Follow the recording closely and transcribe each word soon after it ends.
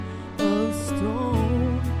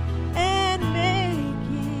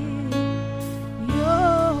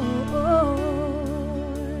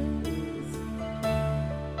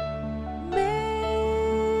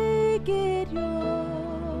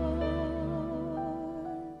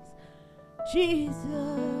Jesus,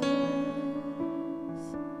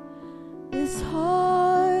 this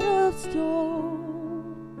heart of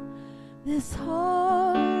stone, this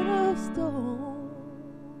heart of stone,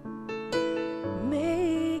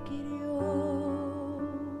 make it yours.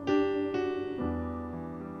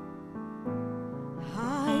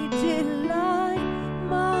 I delight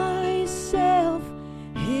myself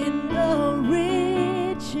in the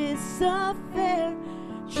riches of fair,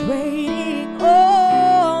 trading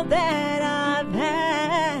all that I've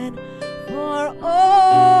had for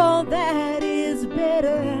all that is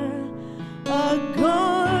better, a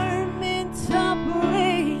garment of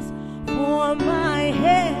praise for my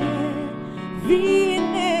heaviness.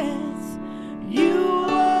 You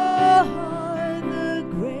are the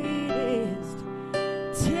greatest.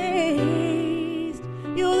 Taste,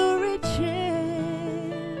 you're the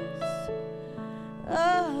riches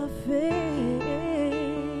of faith.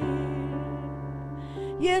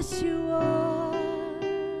 Yes, you are.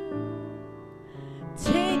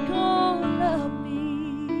 Take all of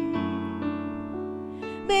me.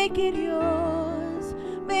 Make it yours.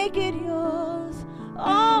 Make it yours.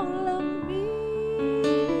 All of me.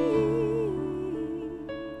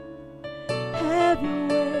 Have your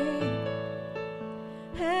way.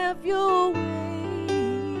 Have your way.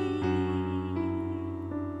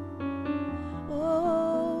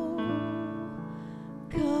 Oh,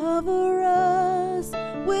 cover us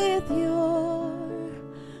with your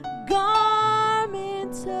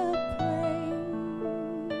garments of praise,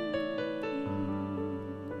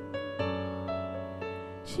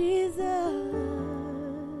 Jesus.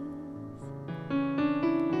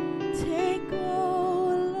 Take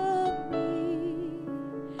all of me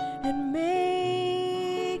and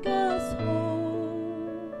make us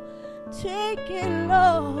whole. Take it,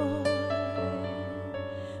 Lord.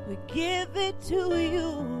 We give it to you.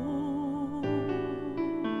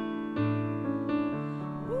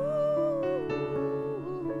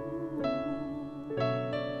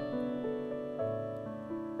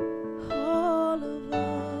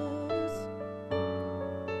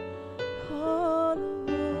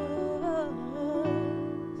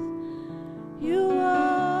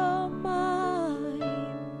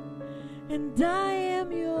 And I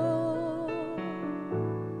am yours.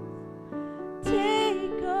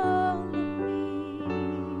 Take all of me.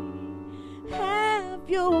 Have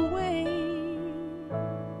your way.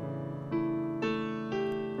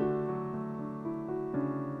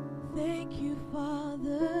 Thank you,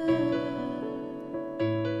 Father,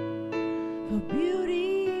 for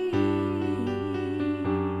beauty,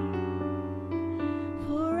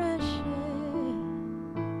 for ashes.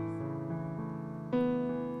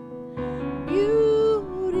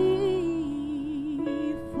 Beauty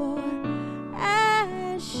for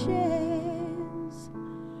ashes,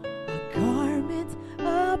 a garment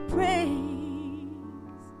of praise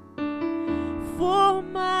for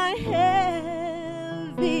my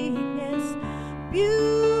heaviness.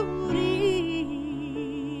 Beauty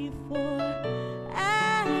for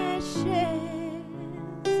ashes.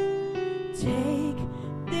 Take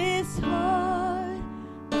this heart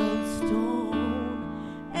of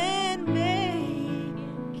stone and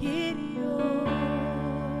make it yours.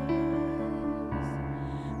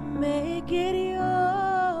 Make it yours.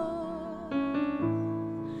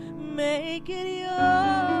 Make it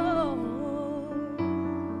yours.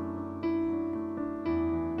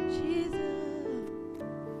 Jesus.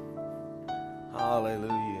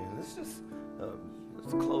 Hallelujah.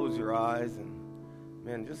 Let's close your eyes and,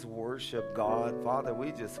 man, just worship God. Father,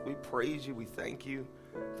 we praise you. We thank you.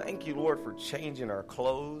 Thank you, Lord, for changing our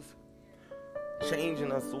clothes.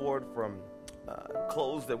 Changing us, Lord, from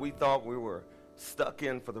clothes that we thought we were stuck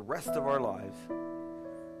in for the rest of our lives.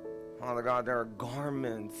 Father God, there are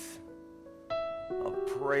garments of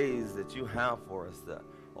praise that you have for us to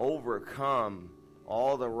overcome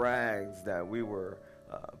all the rags that we were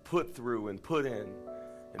put through and put in.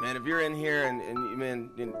 And man, if you're in here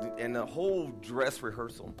and the whole dress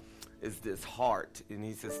rehearsal is this heart, and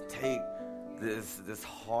he says, take this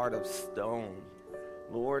heart of stone.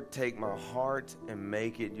 Lord, take my heart and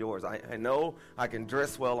make it yours. I know I can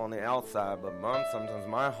dress well on the outside, but Mom, sometimes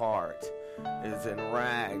my heart is in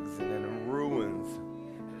rags and in ruins.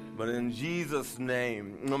 But in Jesus'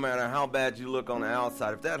 name, no matter how bad you look on the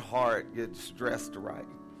outside, if that heart gets dressed right,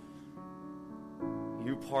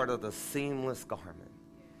 you're part of the seamless garment.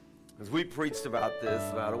 As we preached about this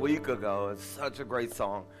about a week ago, it's such a great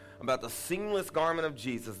song about the seamless garment of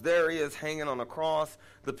Jesus. There he is hanging on the cross.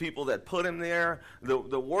 The people that put him there, the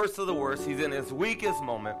worst of the worst, he's in his weakest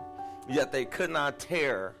moment, yet they could not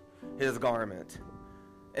tear his garment.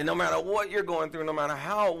 And no matter what you're going through, no matter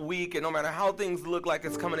how weak and no matter how things look like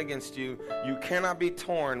it's coming against you, you cannot be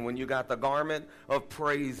torn when you got the garment of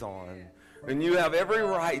praise on. And you have every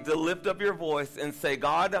right to lift up your voice and say,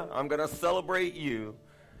 God, I'm going to celebrate you.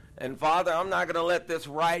 And Father, I'm not going to let this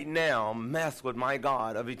right now mess with my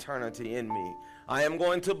God of eternity in me. I am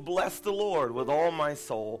going to bless the Lord with all my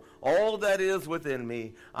soul, all that is within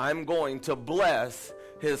me. I'm going to bless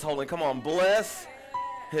his holy, come on, bless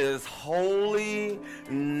his holy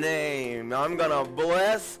name. I'm going to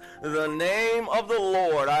bless the name of the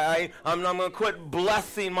Lord. I'm going to quit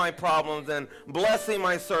blessing my problems and blessing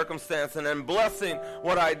my circumstance and then blessing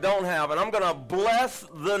what I don't have. And I'm going to bless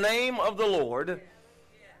the name of the Lord.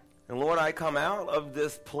 And Lord, I come out of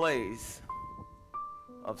this place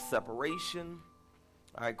of separation.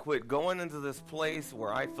 I quit going into this place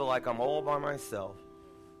where I feel like I'm all by myself.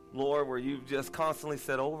 Lord, where you've just constantly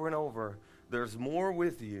said over and over, there's more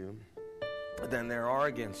with you than there are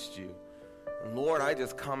against you. And Lord, I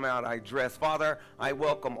just come out, I dress. Father, I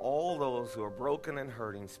welcome all those who are broken and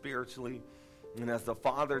hurting spiritually. And as the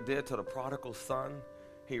Father did to the prodigal son,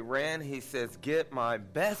 he ran, he says, get my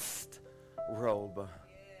best robe.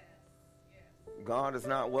 God is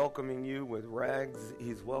not welcoming you with rags.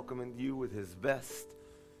 He's welcoming you with his best.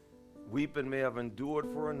 Weeping may have endured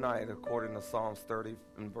for a night, according to Psalms 30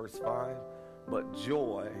 and verse 5, but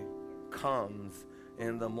joy comes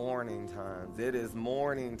in the morning times. It is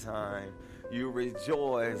morning time. You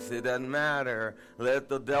rejoice. It doesn't matter. Let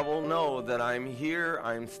the devil know that I'm here.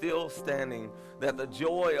 I'm still standing. That the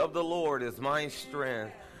joy of the Lord is my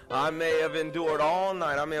strength. I may have endured all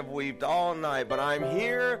night. I may have wept all night. But I'm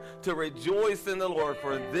here to rejoice in the Lord.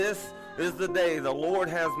 For this is the day the Lord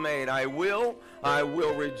has made. I will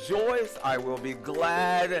rejoice. I will be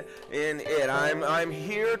glad in it. I'm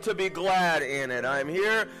here to be glad in it. I'm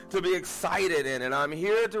here to be excited in it. I'm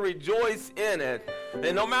here to rejoice in it.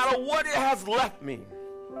 And no matter what it has left me.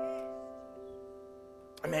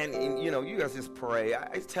 Man, you know, you guys just pray.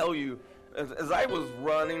 I tell you, as I was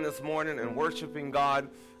running this morning and worshiping God,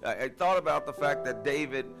 I thought about the fact that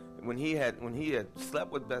David, when he had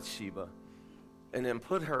slept with Bathsheba, and then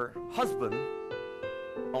put her husband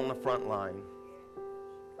on the front line.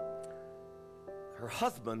 Her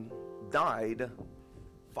husband died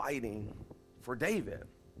fighting for David.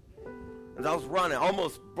 As I was running,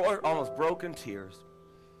 almost broke in tears.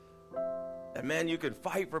 And man, you can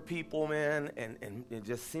fight for people, man, and it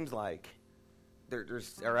just seems like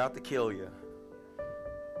they're out to kill you.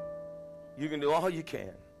 You can do all you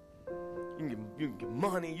can. You can get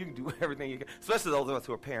money. You can do everything you can. Especially those of us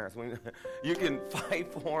who are parents. When you can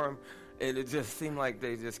fight for them, and it just seems like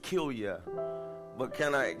they just kill you. But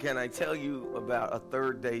can I tell you about a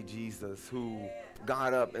third day Jesus who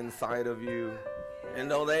got up inside of you? And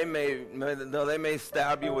though they may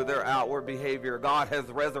stab you with their outward behavior, God has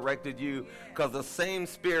resurrected you, because the same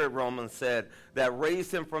Spirit, Romans said, that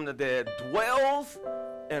raised him from the dead dwells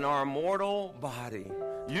in our mortal body.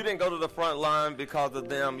 You didn't go to the front line because of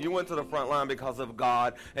them. You went to the front line because of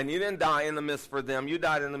God. And you didn't die in the midst for them. You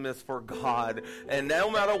died in the midst for God. And no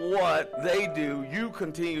matter what they do, you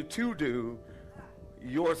continue to do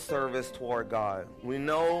your service toward God. We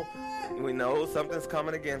know something's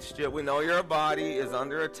coming against you. We know your body is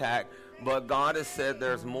under attack. But God has said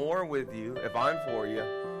there's more with you. If I'm for you,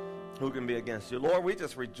 who can be against you? Lord, we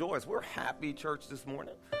just rejoice. We're happy, church, this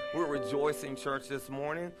morning. We're rejoicing, church, this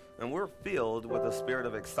morning. And we're filled with a spirit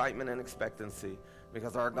of excitement and expectancy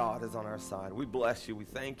because our God is on our side. We bless you. We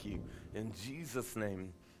thank you. In Jesus'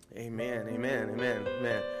 name, amen, amen, amen,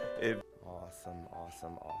 amen. Awesome,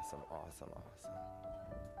 awesome, awesome, awesome, awesome.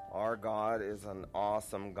 Our God is an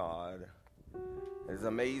awesome God. It's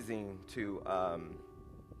amazing to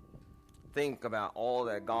think about all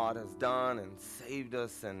that God has done and saved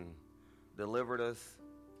us and delivered us.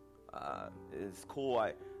 It's cool.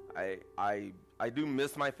 I do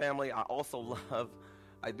miss my family. I also love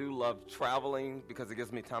traveling because it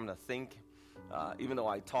gives me time to think. Even though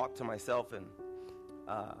I talk to myself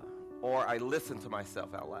or I listen to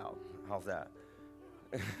myself out loud. How's that?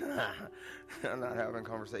 I'm not having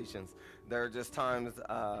conversations. There are just times,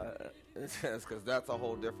 because that's a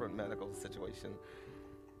whole different medical situation.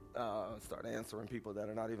 Start answering people that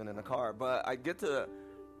are not even in the car. But I get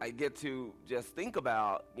to just think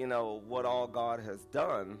about, what all God has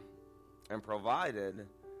done and provided,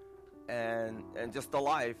 and just the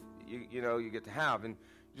life you get to have. And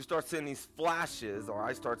you start seeing these flashes, or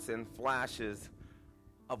I start seeing flashes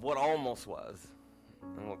of what almost was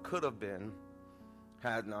and what could have been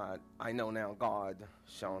had not, I know now, God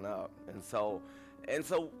shown up. And so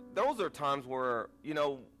those are times where,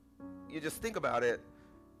 you just think about it.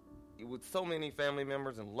 with so many family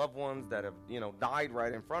members and loved ones that have, died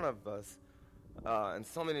right in front of us, and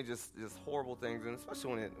so many just horrible things, and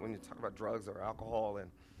especially when you talk about drugs or alcohol, and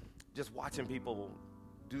just watching people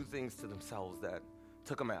do things to themselves that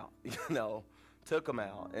took them out, took them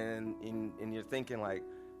out, and you're thinking, like,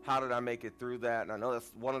 how did I make it through that? And I know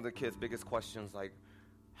that's one of the kids' biggest questions, like,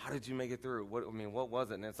 how did you make it through? What was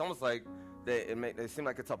it? And it's almost like they seem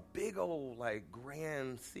like it's a big old, like,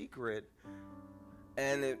 grand secret.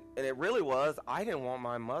 And it really was. I didn't want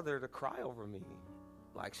my mother to cry over me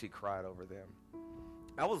like she cried over them.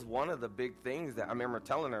 That was one of the big things that I remember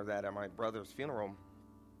telling her that at my brother's funeral.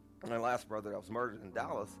 My last brother that was murdered in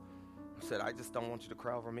Dallas. I said, I just don't want you to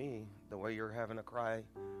cry over me the way you're having to cry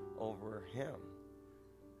over him.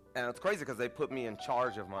 And it's crazy because they put me in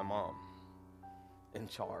charge of my mom. In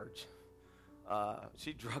charge.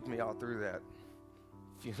 She drugged me all through that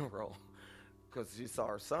funeral because she saw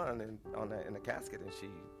her son in the casket, and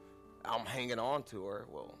I'm hanging on to her.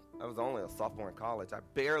 Well, I was only a sophomore in college. I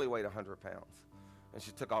barely weighed 100 pounds, and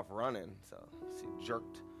she took off running, so she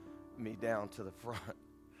jerked me down to the front.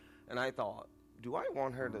 And I thought, do I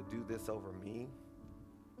want her to do this over me?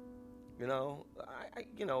 I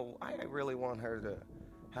really want her to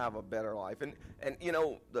have a better life. And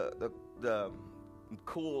the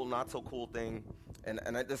cool, not so cool thing, and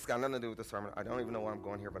this got nothing to do with the sermon. I don't even know where I'm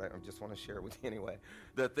going here, but I just want to share it with you anyway.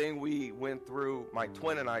 The thing we went through, my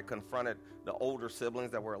twin and I confronted the older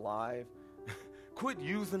siblings that were alive. Quit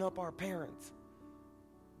using up our parents.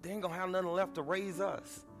 They ain't going to have nothing left to raise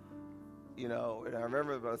us. And I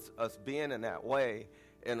remember us being in that way,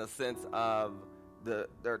 in a sense of there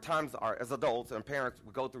are times as adults and parents,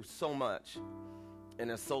 we go through so much, and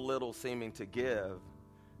there's so little seeming to give,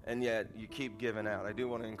 and yet you keep giving out. I do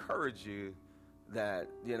want to encourage you that,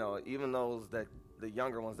 even those that the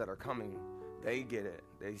younger ones that are coming, they get it.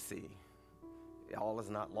 They see. All is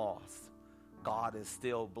not lost. God is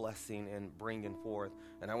still blessing and bringing forth.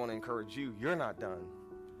 And I want to encourage you, you're not done.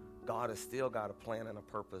 God has still got a plan and a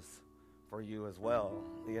purpose for you as well.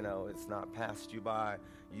 It's not passed you by.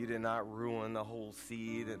 You did not ruin the whole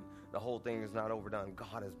seed, and the whole thing is not overdone.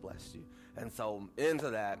 God has blessed you. And so into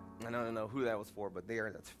that, I don't know who that was for, but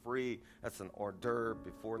that's free. That's an hors d'oeuvre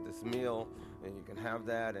before this meal, and you can have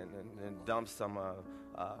that and dump some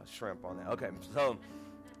shrimp on that. Okay, so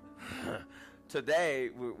today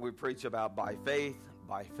we preach about by faith,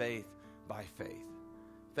 by faith, by faith.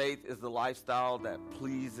 Faith is the lifestyle that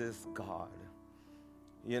pleases God.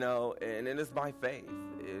 And it is by faith.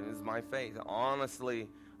 It is by faith. Honestly,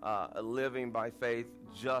 living by faith,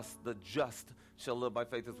 the just shall live by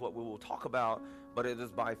faith is what we will talk about, but it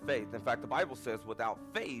is by faith. In fact, the Bible says without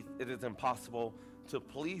faith, it is impossible to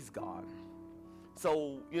please God.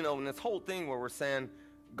 So, in this whole thing where we're saying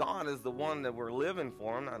God is the one that we're living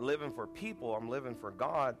for, I'm not living for people, I'm living for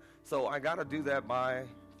God. So I got to do that by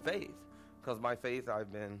faith, because by faith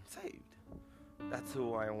I've been saved. That's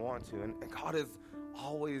who I want to. And God is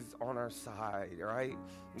always on our side, right?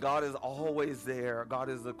 God is always there. God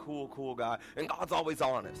is the cool guy. And God's always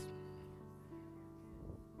honest.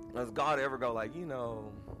 Does God ever go like, you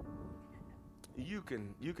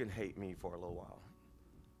can hate me for a little while?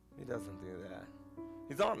 He doesn't do that.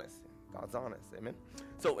 He's honest. God's honest. Amen.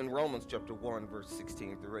 So in Romans chapter 1, verse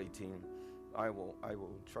 16 through 18, I will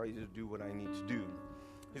try to do what I need to do.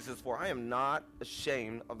 He says, for I am not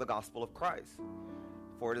ashamed of the gospel of Christ.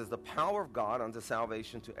 For it is the power of God unto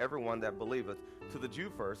salvation to everyone that believeth, to the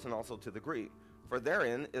Jew first, and also to the Greek. For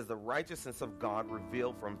therein is the righteousness of God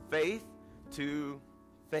revealed from faith to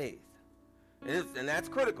faith. And that's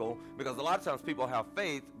critical, because a lot of times people have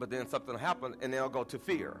faith, but then something will happen, and they'll go to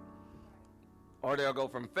fear. Or they'll go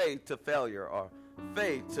from faith to failure, or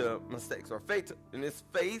faith to mistakes, or and it's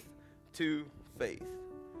faith to faith.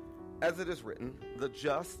 As it is written, the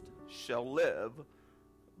just shall live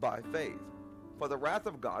by faith. For the wrath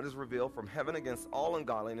of God is revealed from heaven against all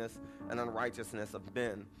ungodliness and unrighteousness of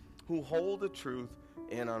men who hold the truth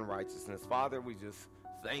in unrighteousness. Father, we just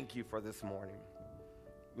thank you for this morning.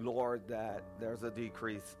 Lord, that there's a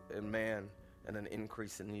decrease in man and an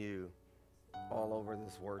increase in you all over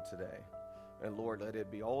this word today. And Lord, let it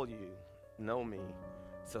be all you, know me,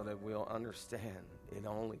 so that we'll understand it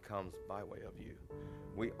only comes by way of you.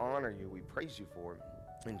 We honor you. We praise you for it.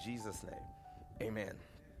 In Jesus' name, amen.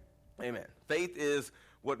 Amen. Faith is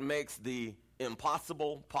what makes the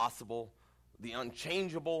impossible possible, the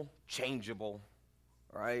unchangeable changeable,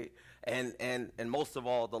 right? And most of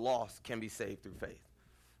all, the lost can be saved through faith.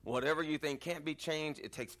 Whatever you think can't be changed,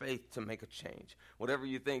 it takes faith to make a change. Whatever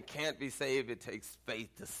you think can't be saved, it takes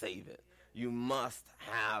faith to save it. You must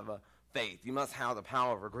have faith. You must have the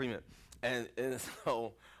power of agreement. And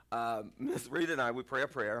so Miss Rita and I, we pray a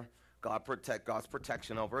prayer God's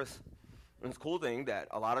protection over us. And it's a cool thing that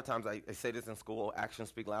a lot of times I say this in school, actions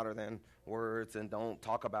speak louder than words, and don't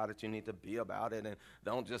talk about it, you need to be about it, and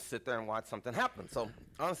don't just sit there and watch something happen. So,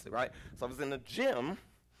 honestly, right? So I was in the gym,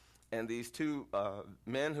 and these two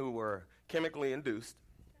men who were chemically induced,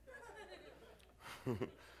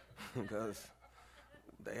 because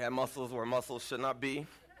they had muscles where muscles should not be.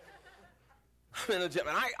 I'm in the gym,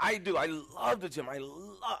 and I love the gym. I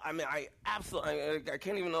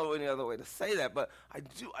can't even know any other way to say that, but I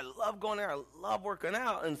love going there. I love working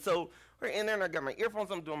out. And so we're in there, and I got my earphones.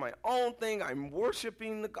 I'm doing my own thing. I'm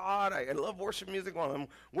worshiping the God. I love worship music while I'm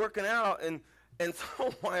working out. And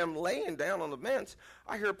so while I'm laying down on the bench,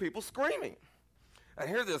 I hear people screaming. I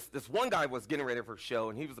hear this one guy was getting ready for a show,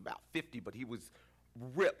 and he was about 50, but he was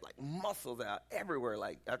ripped, like muscles out everywhere.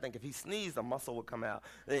 Like, I think if he sneezed, a muscle would come out.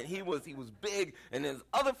 And he was big, and his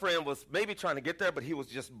other friend was maybe trying to get there, but he was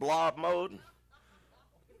just blob mode.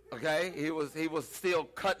 Okay? He was still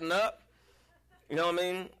cutting up. You know what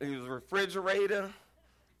I mean? He was refrigerator.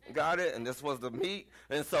 Got it? And this was the meat.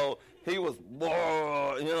 And so he was,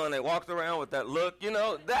 whoa, you know, and they walked around with that look. You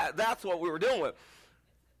know, that's what we were dealing with.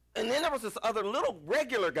 And then there was this other little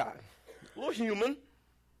regular guy, little human,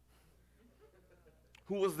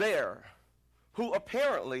 who was there, who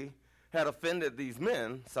apparently had offended these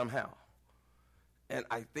men somehow. And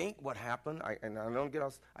I think what happened, I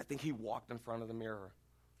think he walked in front of the mirror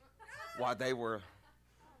while they were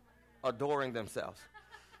adoring themselves.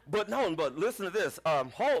 But listen to this.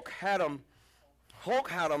 Hulk had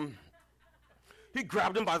him, he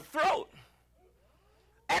grabbed him by the throat.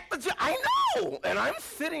 At the gym, I know! And I'm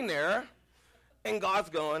sitting there, and God's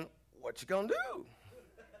going, what you gonna do?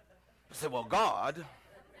 I said, well, God,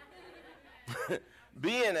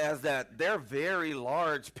 being as that they're very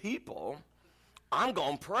large people, I'm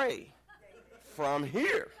going to pray from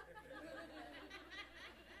here.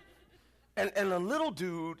 And the little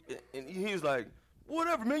dude, and he's like,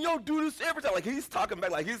 whatever, man, y'all do this every time. Like, he's talking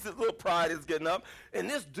back, like his little pride is getting up. And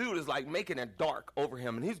this dude is like making it dark over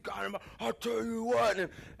him. And he's got him, I'll tell you what.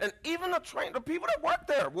 And even the people that work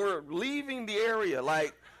there were leaving the area.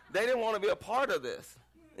 Like, they didn't want to be a part of this.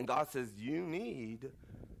 And God says, you need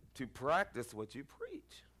to practice what you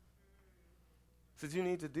preach. He says, you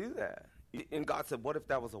need to do that. And God said, what if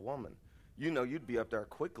that was a woman? You know you'd be up there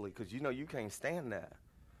quickly because you know you can't stand that.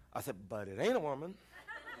 I said, but it ain't a woman.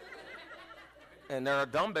 And there are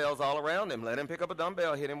dumbbells all around him. Let him pick up a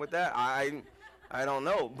dumbbell, hit him with that. I don't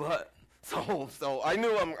know. But so I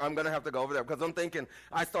knew I'm going to have to go over there because I'm thinking,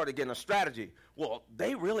 I started getting a strategy. Well,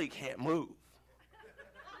 they really can't move.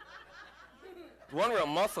 One real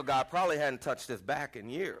muscle guy probably hadn't touched his back in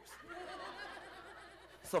years.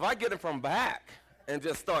 So if I get him from back and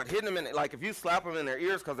just start hitting them in, like if you slap them in their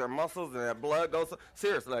ears because their muscles and their blood goes,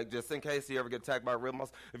 seriously, like just in case you ever get attacked by a real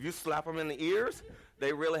muscle, if you slap them in the ears,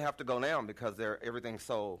 they really have to go down because everything's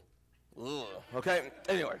so, ugh. Okay?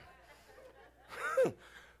 Anyway.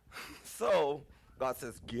 So God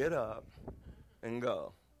says, get up and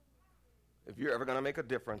go. If you're ever going to make a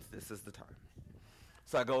difference, this is the time.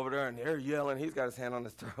 So I go over there, and they're yelling. He's got his hand on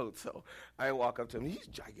his throat. So I walk up to him. He's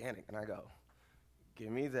gigantic. And I go,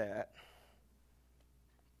 give me that.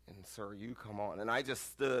 And, sir, you come on. And I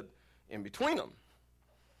just stood in between them.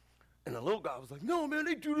 And the little guy was like, no, man,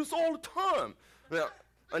 they do this all the time. Now,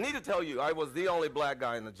 I need to tell you, I was the only black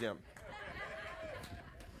guy in the gym.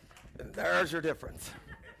 And there's your difference.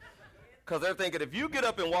 Because they're thinking, if you get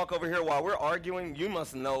up and walk over here while we're arguing, you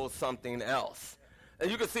must know something else.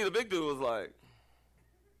 And you can see the big dude was like,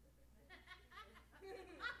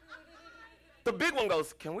 the big one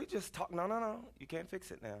goes, can we just talk? No. You can't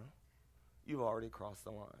fix it now. You've already crossed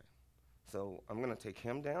the line. So I'm going to take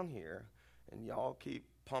him down here, and y'all keep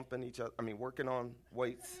pumping working on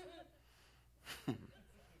weights.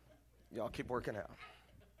 Y'all keep working out.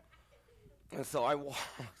 And so I walked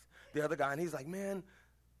the other guy, and he's like, man,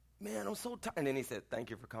 I'm so tired. And then he said,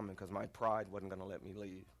 thank you for coming, because my pride wasn't going to let me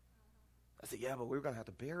leave. I said, yeah, but we were going to have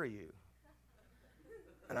to bury you.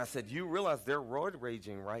 And I said, you realize they're roid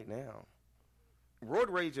raging right now.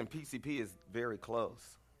 Roid rage and PCP is very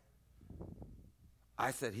close.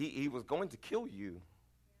 I said, he was going to kill you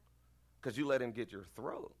because you let him get your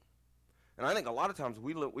throat. And I think a lot of times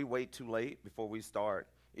we wait too late before we start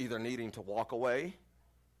either needing to walk away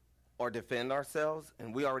or defend ourselves,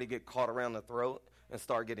 and we already get caught around the throat and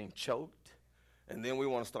start getting choked. And then we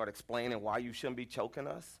want to start explaining why you shouldn't be choking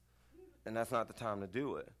us, and that's not the time to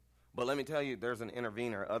do it. But let me tell you, there's an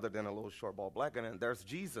intervener other than a little short ball black, and there's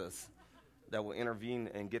Jesus that will intervene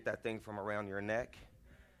and get that thing from around your neck,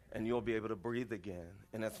 and you'll be able to breathe again.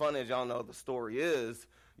 And as funny as y'all know the story is,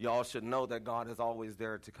 y'all should know that God is always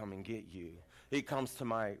there to come and get you. He comes to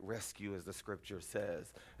my rescue, as the scripture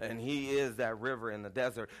says. And he is that river in the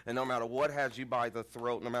desert. And no matter what has you by the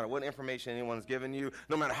throat, no matter what information anyone's given you,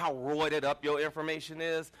 no matter how roided up your information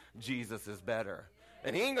is, Jesus is better.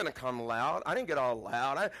 And he ain't going to come loud. I didn't get all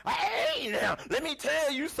loud. Hey, now, let me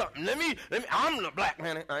tell you something. I'm the black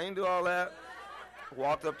man. I ain't do all that.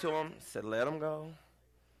 Walked up to him, said, let him go.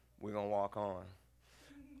 We're going to walk on.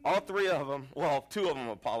 All three of them, well, two of them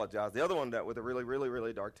apologized. The other one, that with a really, really,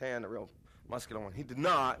 really dark tan, the real muscular one, he did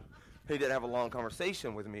not. He did have a long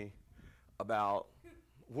conversation with me about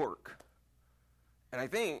work. And I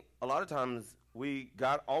think a lot of times we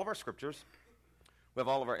got all of our scriptures, we have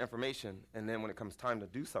all of our information, and then when it comes time to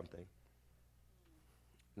do something,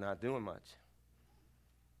 not doing much.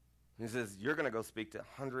 He says, you're going to go speak to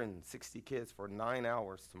 160 kids for 9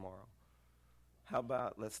 hours tomorrow. How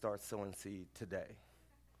about let's start sowing seed today?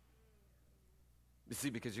 You see,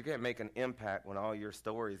 because you can't make an impact when all your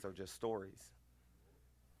stories are just stories.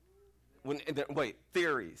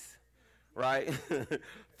 Theories, right?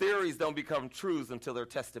 Theories don't become truths until they're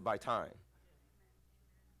tested by time,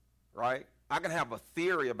 right? I can have a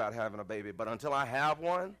theory about having a baby, but until I have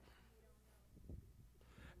one,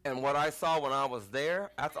 and what I saw when I was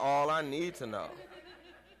there, that's all I need to know,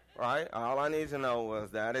 right? All I need to know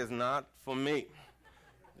was that is not for me.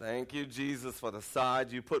 Thank you, Jesus, for the side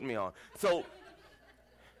you put me on. So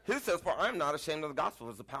he says, for I'm not ashamed of the gospel.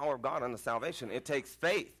 It's the power of God unto salvation. It takes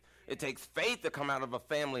faith. It takes faith to come out of a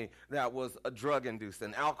family that was a drug-induced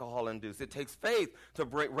and alcohol-induced. It takes faith to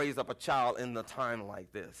raise up a child in the time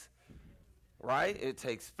like this, right? It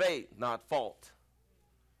takes faith, not fault.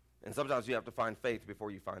 And sometimes you have to find faith before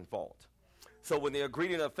you find fault. So when the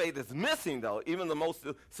ingredient of faith is missing, though, even the most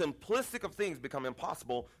simplistic of things become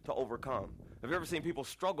impossible to overcome. Have you ever seen people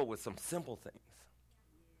struggle with some simple things?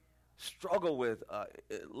 Struggle with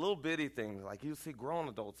little bitty things, like you see grown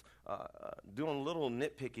adults doing little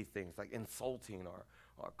nitpicky things, like insulting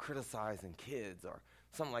or criticizing kids or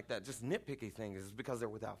something like that. Just nitpicky things is because they're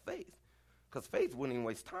without faith. Because faith wouldn't even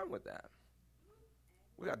waste time with that.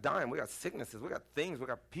 We got dying, we got sicknesses, we got things, we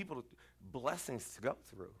got people, blessings to go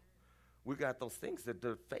through. We got those things that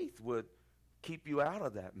the faith would keep you out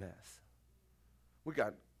of that mess. We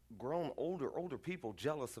got grown, older people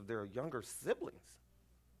jealous of their younger siblings.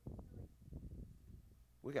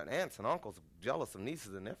 We got aunts and uncles jealous of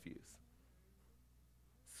nieces and nephews.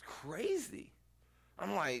 It's crazy.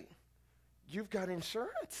 I'm like, you've got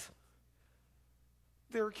insurance.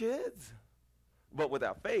 They're kids. But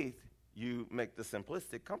without faith, you make the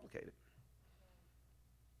simplistic complicated.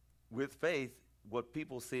 With faith, what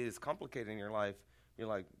people see is complicated in your life, you're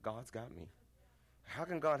like, God's got me. How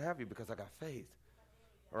can God have you? Because I got faith,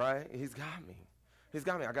 right? He's got me. He's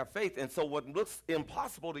got me. I got faith. And so what looks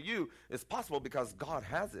impossible to you is possible because God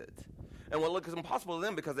has it. And what looks impossible to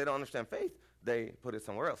them because they don't understand faith, they put it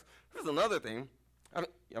somewhere else. Here's another thing.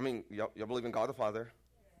 I mean, y'all believe in God the Father,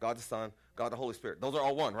 God the Son, God the Holy Spirit. Those are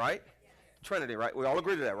all one, right? Trinity, right? We all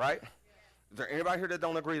agree to that, right? Is there anybody here that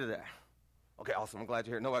don't agree to that? Okay, awesome. I'm glad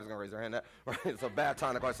you're here. Nobody's going to raise their hand. Right? It's a bad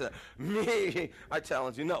time to question that. Me, I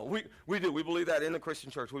challenge you. No, we do. We believe that in the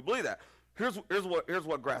Christian church. We believe that. Here's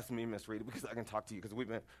what grasps me, Miss Rita, because I can talk to you because we've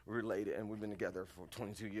been related and we've been together for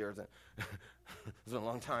 22 years. And it's been a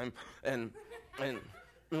long time. And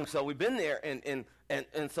so we've been there.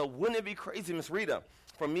 And so wouldn't it be crazy, Miss Rita,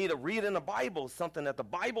 for me to read in the Bible something that the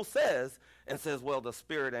Bible says and says, well, the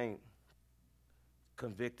Spirit ain't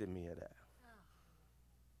convicted me of that.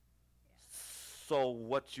 So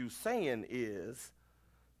what you saying is,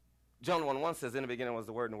 John 1:1 says, in the beginning was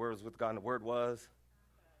the Word, and the Word was with God, and the Word was.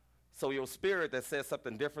 So your spirit that says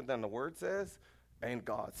something different than the Word says ain't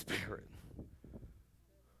God's spirit.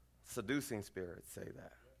 Seducing spirits say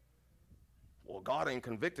that. Well, God ain't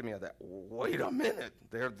convicted me of that. Wait a minute.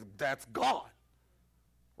 That's God.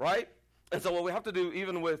 Right? And so what we have to do,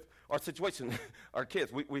 even with our situation, our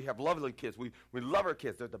kids, we have lovely kids. We love our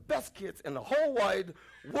kids. They're the best kids in the whole wide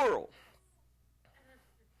world.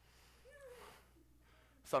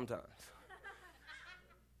 Sometimes.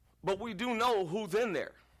 But we do know who's in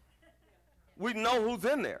there. We know who's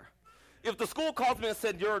in there. If the school calls me and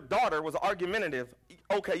said your daughter was argumentative,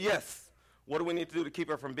 okay, yes. What do we need to do to keep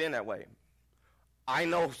her from being that way? I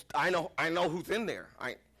know who's in there.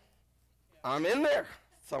 I'm in there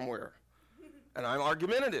somewhere. And I'm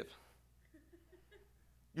argumentative.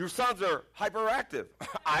 Your sons are hyperactive.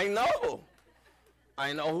 I know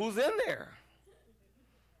who's in there.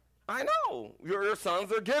 I know. Your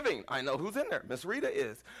sons are giving. I know who's in there. Miss Rita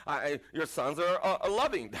is. Your sons are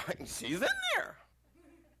loving. She's in there.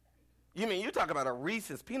 You mean, you talk about a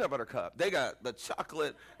Reese's peanut butter cup. They got the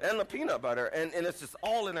chocolate and the peanut butter, and it's just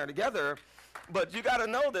all in there together. But you got to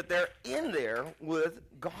know that they're in there with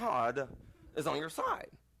God is on your side.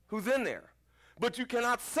 Who's in there? But you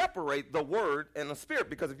cannot separate the Word and the Spirit,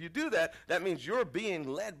 because if you do that, that means you're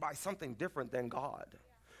being led by something different than God.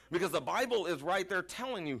 Because the Bible is right there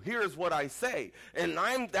telling you, here's what I say. And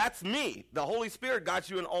that's me. The Holy Spirit got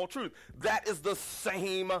you in all truth. That is the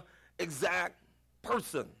same exact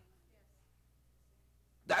person.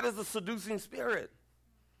 That is the seducing spirit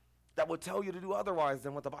that will tell you to do otherwise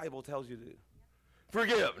than what the Bible tells you to do.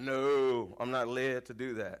 Forgive. No, I'm not led to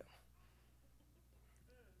do that.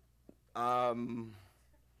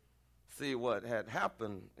 See, what had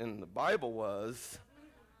happened in the Bible was,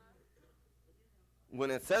 when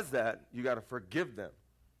it says that, you got to forgive them.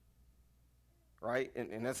 Right?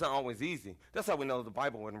 And that's not always easy. That's how we know the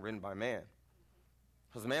Bible wasn't written by man.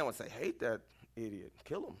 Because man would say, hate that idiot,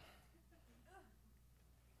 kill him.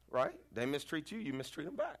 Right? They mistreat you, you mistreat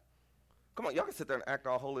them back. Come on, y'all can sit there and act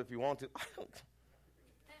all holy if you want to. I don't.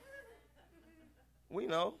 We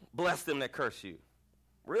know. Bless them that curse you.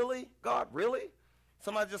 Really? God, really?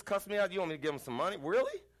 Somebody just cussed me out, you want me to give them some money?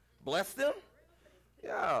 Really? Bless them?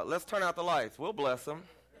 Yeah, let's turn out the lights. We'll bless them.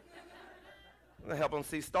 We'll help them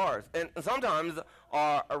see stars. And sometimes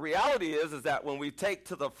a reality is that when we take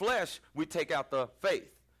to the flesh, we take out the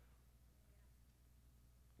faith.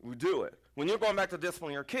 We do it. When you're going back to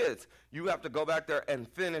discipline your kids, you have to go back there and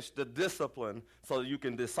finish the discipline so you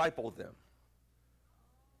can disciple them.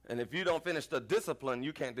 And if you don't finish the discipline,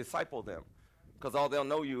 you can't disciple them, because all they'll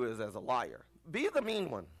know you is as a liar. Be the mean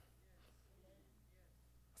one.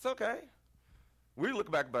 It's okay. We look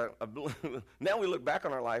back, now we look back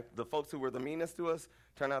on our life, the folks who were the meanest to us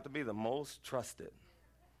turn out to be the most trusted.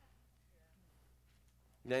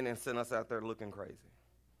 They didn't send us out there looking crazy.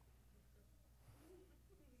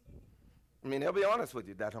 I mean, they'll be honest with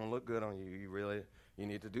you. That don't look good on you. You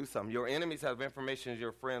need to do something. Your enemies have information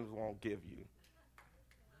your friends won't give you.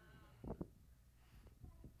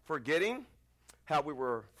 Forgetting how we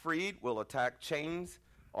were freed will attack chains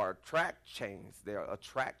or attract chains. They'll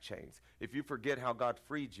attract chains. If you forget how God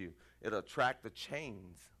freed you, it'll attract the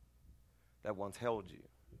chains that once held you.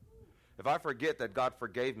 If I forget that God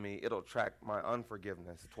forgave me, it'll attract my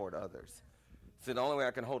unforgiveness toward others. So the only way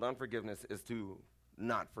I can hold unforgiveness is to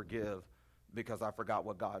not forgive, because I forgot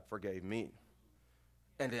what God forgave me.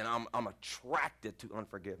 And then I'm attracted to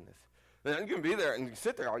unforgivenness. Then you can be there and you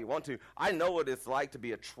sit there all you want to. I know what it's like to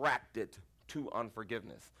be attracted to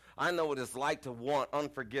unforgiveness. I know what it's like to want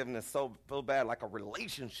unforgiveness so bad, like a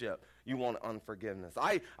relationship, you want unforgiveness.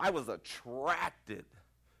 I was attracted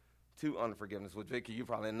to unforgiveness. With Vicky, you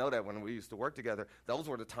probably know that when we used to work together, those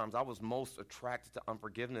were the times I was most attracted to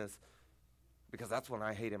unforgiveness, because that's when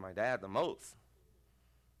I hated my dad the most.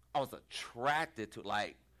 I was attracted to,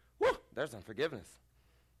 like, whoo, there's unforgiveness.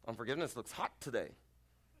 Unforgiveness looks hot today.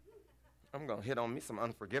 I'm going to hit on me some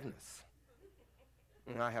unforgiveness.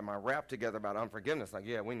 And I had my rap together about unforgiveness. Like,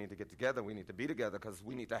 yeah, we need to get together. We need to be together, because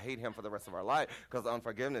we need to hate him for the rest of our life. Because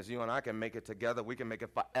unforgiveness, you and I can make it together. We can make it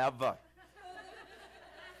forever.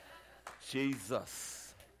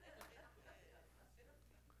 Jesus.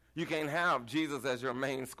 You can't have Jesus as your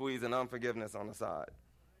main squeeze and unforgiveness on the side.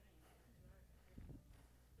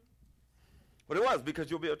 But it was because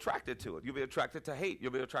you'll be attracted to it. You'll be attracted to hate.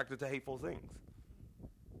 You'll be attracted to hateful things.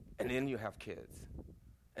 And then you have kids.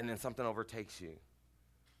 And then something overtakes you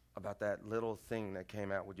about that little thing that came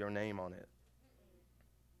out with your name on it.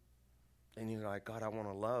 And you're like, God, I want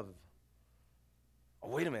to love. Oh,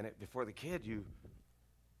 wait a minute. Before the kid, you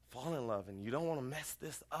fall in love, and you don't want to mess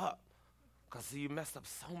this up. Because, see, you messed up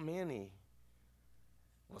so many.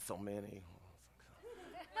 Well, so many.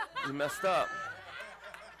 You messed up.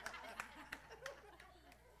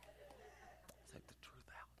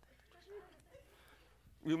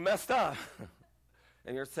 You messed up.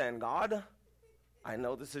 And you're saying, God, I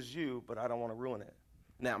know this is you, but I don't want to ruin it.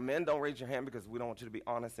 Now, men, don't raise your hand, because we don't want you to be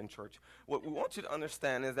honest in church. What we want you to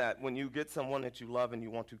understand is that when you get someone that you love and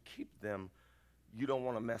you want to keep them, you don't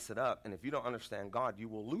want to mess it up. And if you don't understand God, you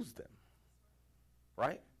will lose them.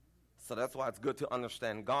 Right? So that's why it's good to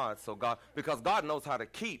understand God. Because God knows how to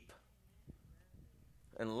keep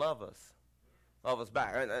and love us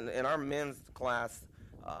back. And in our men's class,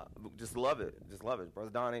 just love it. Just love it.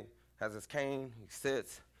 Brother Donnie has his cane. He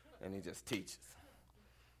sits, and he just teaches.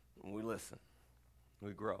 And we listen.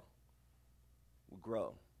 We grow. We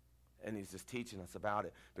grow. And he's just teaching us about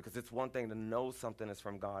it. Because it's one thing to know something is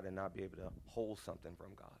from God and not be able to hold something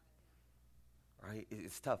from God. Right?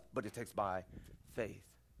 It's tough, but it takes by faith.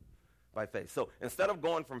 By faith. So instead of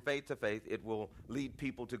going from faith to faith, it will lead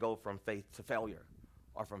people to go from faith to failure.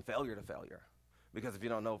 or from failure to failure. Because if you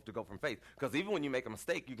don't know to go from faith, because even when you make a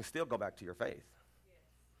mistake, you can still go back to your faith.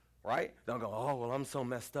 Right? Don't go, oh, well, I'm so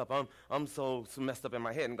messed up. I'm so messed up in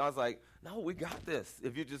my head. And God's like, no, we got this.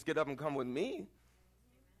 If you just get up and come with me.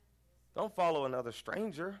 Don't follow another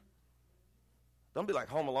stranger. Don't be like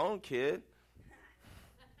Home Alone kid.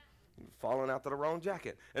 Falling out to the wrong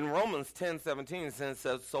jacket. In Romans 10:17 it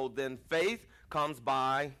says, so then faith comes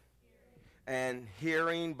by and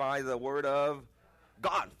hearing by the word of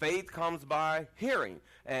God. Faith comes by hearing.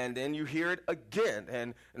 And then you hear it again.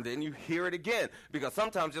 And then you hear it again. Because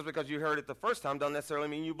sometimes just because you heard it the first time doesn't necessarily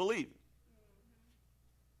mean you believe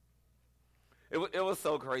it. It was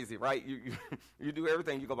so crazy, right? You do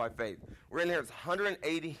everything, you go by faith. We're in here, it's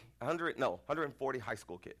 140 high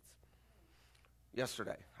school kids.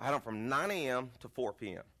 Yesterday, I had them from 9 a.m. to 4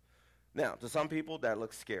 p.m. Now, to some people, that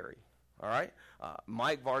looks scary, all right?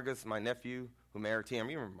 Mike Vargas, my nephew, who married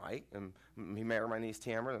Tamara, you remember Mike, and he married my niece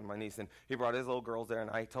Tamara, and my niece, and he brought his little girls there, and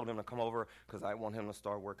I told him to come over because I want him to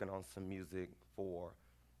start working on some music for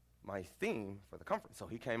my theme for the conference. So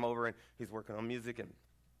he came over, and he's working on music,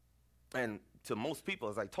 and to most people,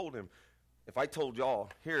 as I told him, if I told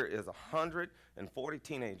y'all, here is 140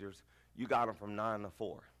 teenagers, you got them from 9 to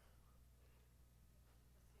 4.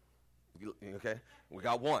 Okay? We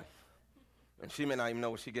got one. And she may not even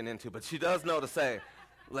know what she's getting into, but she does know to say,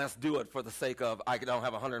 let's do it for the sake of, I don't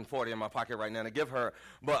have 140 in my pocket right now to give her.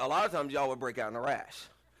 But a lot of times y'all would break out in a rash,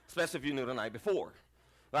 especially if you knew the night before.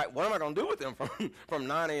 Right? What am I going to do with them from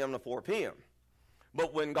 9 a.m. to 4 p.m.?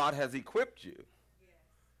 But when God has equipped you,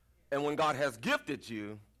 and when God has gifted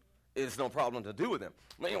you, it's no problem to do with them.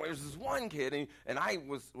 Anyway, there's this one kid, and I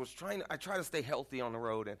try to stay healthy on the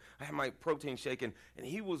road, and I had my protein shake, and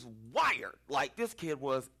he was wired. Like, this kid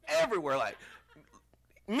was everywhere, like,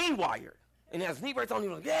 me wired. And he has knee braces on, he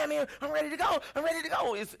was like, yeah, man, I'm ready to go.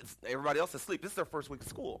 Everybody else is asleep. This is their first week of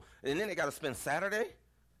school. And then they got to spend Saturday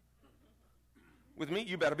with me.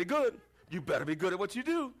 You better be good. You better be good at what you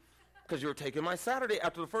do. Because you were taking my Saturday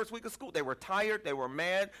after the first week of school. They were tired. They were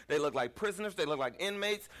mad. They looked like prisoners. They looked like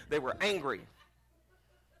inmates. They were angry.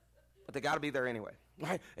 But they got to be there anyway.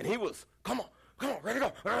 Right? And he was, come on, ready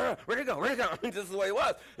to go, ready to go. This is the way he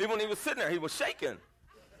was. Even when he was sitting there, he was shaking.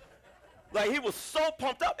 Like, he was so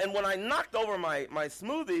pumped up. And when I knocked over my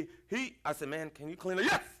smoothie, I said, man, can you clean it?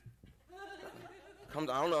 Yes! I don't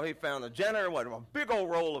know if he found a janitor or what, a big old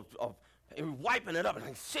roll of he was wiping it up, and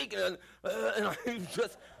he's shaking it, and I was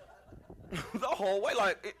just... the whole way,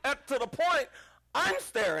 to the point, I'm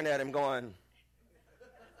staring at him going,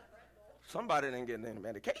 somebody didn't get any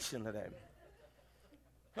medication today.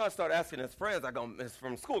 So I started asking his friends, I go, it's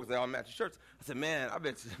from school, because they all match shirts. I said, man, I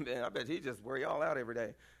bet he just wear y'all out every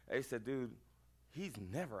day. They said, dude, he's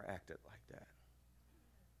never acted like that.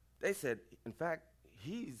 They said, in fact,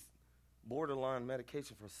 he's borderline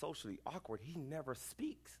medication for socially awkward. He never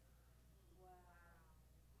speaks.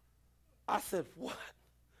 Wow. I said, what?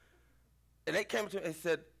 And they came to me and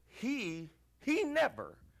said, he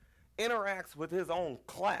never interacts with his own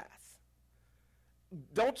class.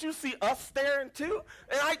 Don't you see us staring too?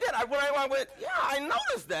 And I did. I went, yeah, I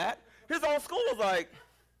noticed that. His own school was like,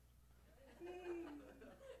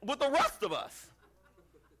 with the rest of us.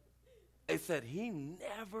 They said he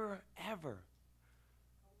never, ever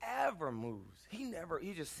moves. He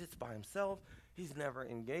just sits by himself. He's never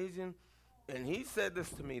engaging. And he said this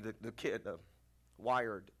to me, the kid,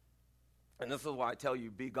 wired. And this is why I tell you,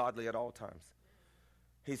 be godly at all times.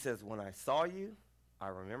 He says, when I saw you, I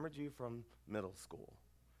remembered you from middle school.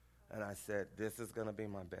 And I said, this is going to be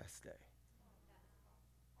my best day.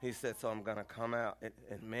 He said, so I'm going to come out.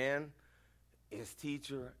 And man, his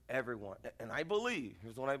teacher, everyone. And I believe,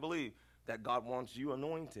 here's what I believe, that God wants you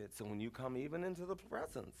anointed. So when you come even into the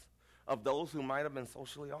presence of those who might have been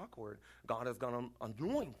socially awkward, God is going to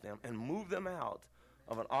anoint them and move them out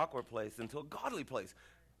of an awkward place into a godly place.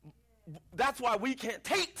 That's why we can't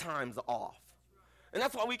take times off. And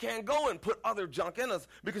that's why we can't go and put other junk in us,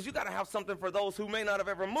 because you got to have something for those who may not have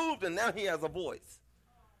ever moved, and now he has a voice.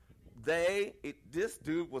 This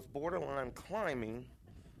dude was borderline climbing.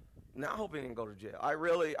 Now I hope he didn't go to jail.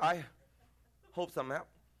 I hope something happened.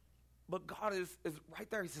 But God is right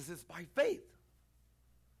there. He says it's by faith.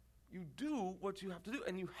 You do what you have to do,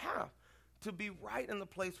 and you have to be right in the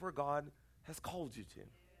place where God has called you to.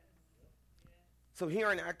 So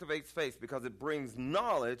hearing activates faith because it brings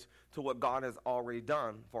knowledge to what God has already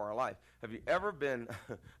done for our life. Have you ever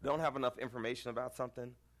don't have enough information about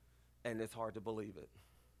something, and it's hard to believe it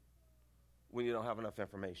when you don't have enough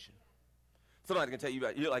information? Somebody can tell you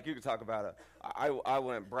about, you can talk about I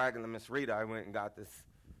went bragging to Miss Rita, I went and got this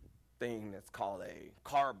thing that's called a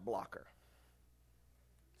carb blocker.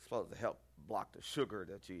 It's supposed to help block the sugar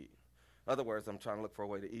that you eat. In other words, I'm trying to look for a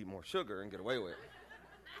way to eat more sugar and get away with it.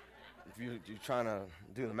 If you're trying to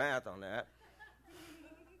do the math on that,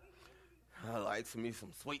 I like me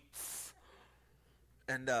some sweets.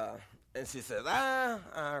 And she says,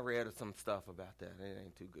 I read some stuff about that. It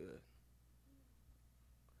ain't too good.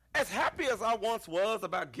 As happy as I once was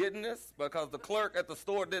about getting this, because the clerk at the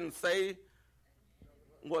store didn't say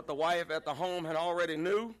what the wife at the home had already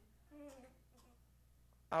knew,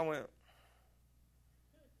 I went,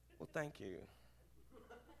 well, thank you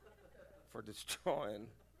for destroying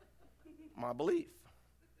my belief.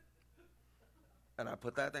 And I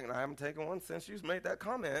put that thing, and I haven't taken one since you made that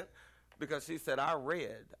comment, because she said, I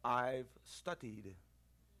read, I've studied,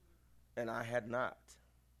 and I had not.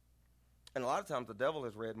 And a lot of times the devil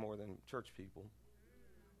has read more than church people.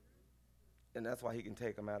 And that's why he can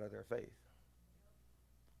take them out of their faith.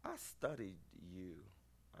 I studied you.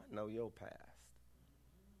 I know your past.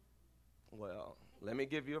 Well, let me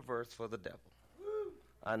give you a verse for the devil.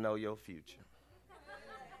 I know your future.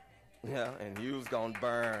 Yeah, and you's going to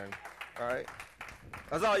burn, all right?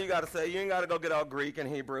 That's all you got to say. You ain't got to go get all Greek and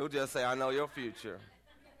Hebrew. Just say, I know your future.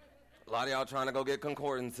 A lot of y'all trying to go get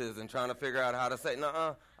concordances and trying to figure out how to say,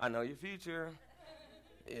 nuh-uh, I know your future.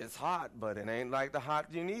 It's hot, but it ain't like the hot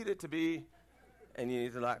you need it to be. And you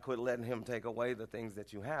need to not quit letting him take away the things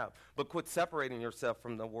that you have. But quit separating yourself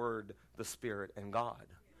from the Word, the Spirit, and God.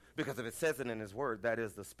 Because if it says it in His Word, that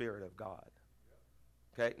is the Spirit of God.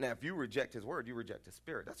 Okay? Now, if you reject His Word, you reject His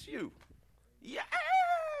Spirit. That's you. Yay!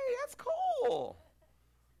 That's cool.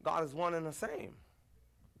 God is one and the same.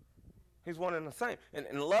 He's one and the same.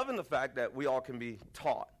 And loving the fact that we all can be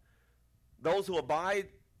taught. Those who abide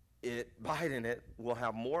in it will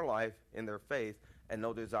have more life in their faith and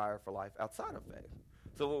no desire for life outside of faith.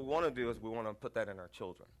 So what we want to do is we want to put that in our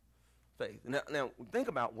children. Faith. Now think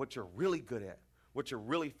about what you're really good at, what you're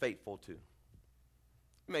really faithful to. It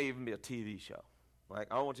may even be a TV show. Like,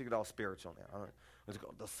 I don't want you to get all spiritual now. I want you to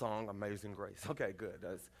go, the song Amazing Grace. Okay, good.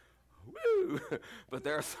 That's, woo. But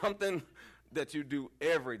there's something that you do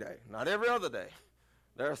every day, not every other day.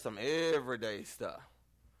 There's some everyday stuff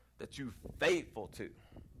that you're faithful to.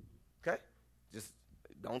 Okay? Just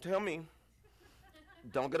don't tell me.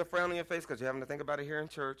 Don't get a frown on your face because you're having to think about it here in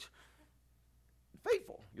church.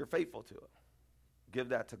 Faithful. You're faithful to it. Give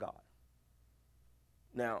that to God.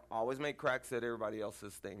 Now, I always make cracks at everybody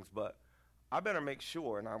else's things, but I better make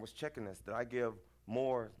sure, and I was checking this, that I give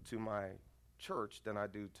more to my church than I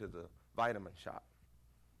do to the vitamin shop.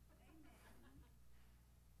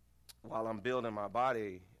 While I'm building my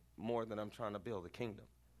body more than I'm trying to build the kingdom.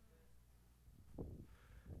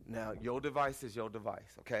 Now, your device is your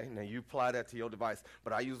device, okay? Now, you apply that to your device,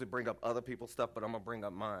 but I usually bring up other people's stuff, but I'm going to bring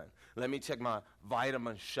up mine. Let me check my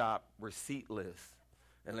vitamin shop receipt list,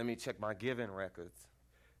 and let me check my giving records,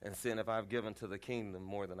 and see if I've given to the kingdom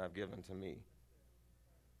more than I've given to me.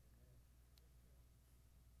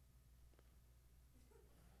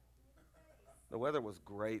 The weather was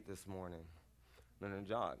great this morning. And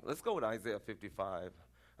jog. Let's go with Isaiah 55,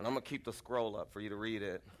 and I'm going to keep the scroll up for you to read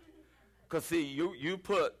it. Because, see, you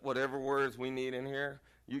put whatever words we need in here,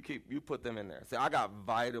 you put them in there. See, I got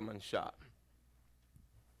Vitamin Shop.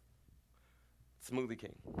 Smoothie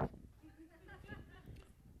King.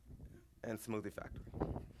 And Smoothie Factory.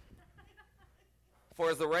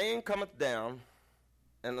 For as the rain cometh down,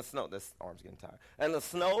 and the snow, this arm's getting tired, and the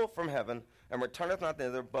snow from heaven, and returneth not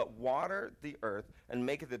thither, but water the earth, and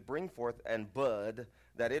maketh it bring forth and bud,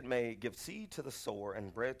 that it may give seed to the sower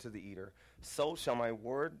and bread to the eater, so shall my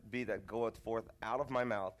word be that goeth forth out of my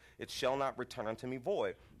mouth. It shall not return unto me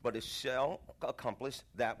void, but it shall accomplish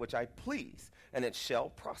that which I please, and it shall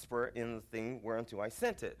prosper in the thing whereunto I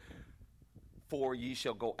sent it. For ye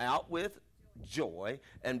shall go out with joy,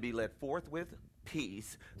 and be led forth with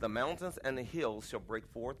peace. The mountains and the hills shall break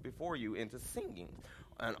forth before you into singing,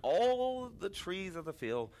 and all the trees of the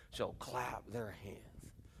field shall clap their hands.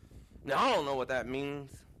 Now, I don't know what that means,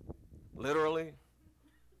 literally.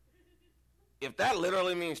 If that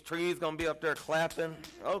literally means trees going to be up there clapping,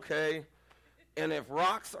 okay. And if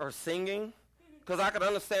rocks are singing, because I could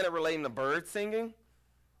understand it relating to birds singing,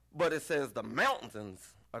 but it says the mountains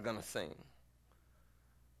are going to sing.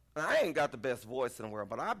 Now, I ain't got the best voice in the world,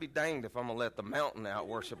 but I'd be danged if I'm going to let the mountain out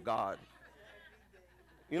worship God.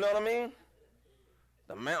 You know what I mean?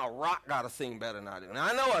 The mountain rock got to sing better than I do. Now,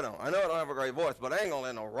 I know I don't have a great voice, but I ain't going to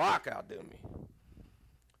let no rock outdo me.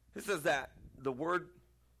 It says that the word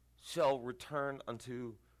shall return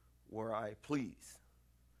unto where I please,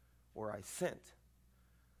 where I sent.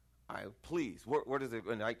 I please. Where does it?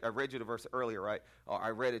 And I read you the verse earlier, right? I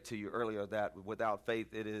read it to you earlier that without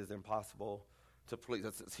faith it is impossible to please.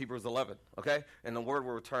 It's Hebrews 11, okay? And the word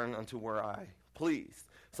will return unto where I please.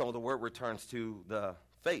 So the word returns to the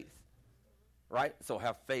faith, right? So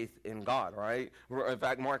have faith in God, right? In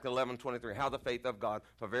fact, Mark 11:23, how the faith of God,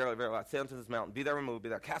 for verily, verily, I say unto this mountain, be thou removed, be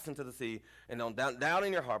thou cast into the sea, and don't down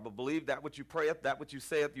in your heart, but believe that which you prayeth, that which you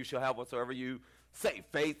saith, you shall have whatsoever you say.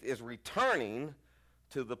 Faith is returning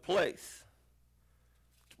to the place.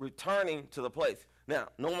 Returning to the place. Now,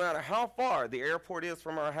 no matter how far the airport is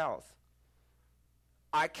from our house,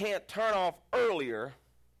 I can't turn off earlier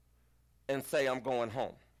and say I'm going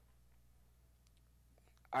home.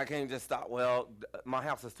 I can't just stop. Well, my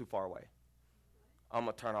house is too far away. I'm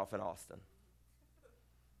going to turn off in Austin.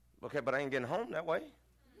 Okay, but I ain't getting home that way.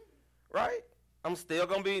 Right? I'm still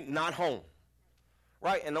going to be not home.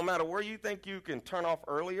 Right? And no matter where you think you can turn off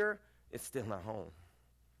earlier, it's still not home.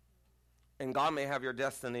 And God may have your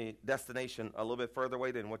destination a little bit further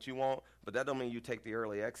away than what you want, but that don't mean you take the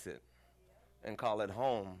early exit and call it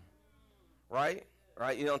home. Right?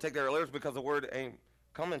 Right? You don't take the early exit because the word ain't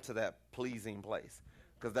coming to that pleasing place.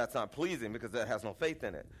 Because that's not pleasing, because that has no faith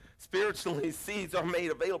in it. Spiritually, seeds are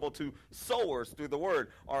made available to sowers through the word.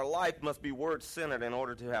 Our life must be word-centered in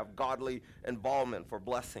order to have godly involvement for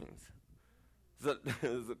blessings.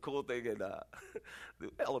 It's a cool thing in the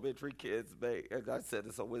elementary kids make. As I said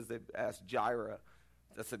this on Wednesday, asked Jaira.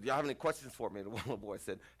 I said, do you have any questions for me? And one little boy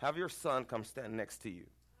said, have your son come stand next to you.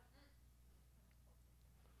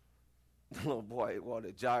 The little boy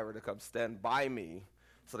wanted Jaira to come stand by me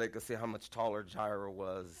so they could see how much taller Jaira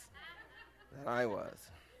was than I was.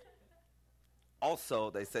 Also,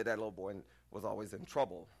 they say that little boy was always in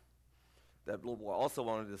trouble. That little boy also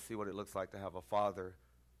wanted to see what it looks like to have a father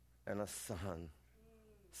and a son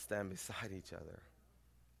stand beside each other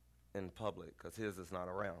in public, because his is not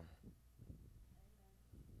around.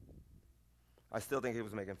 I still think he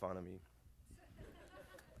was making fun of me.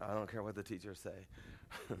 I don't care what the teachers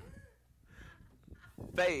say.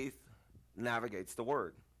 Faith navigates the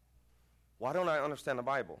word. Why don't I understand the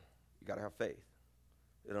Bible? You got to have faith.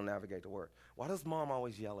 It'll navigate the word. Why does mom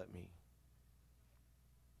always yell at me?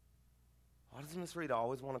 Why does Miss Rita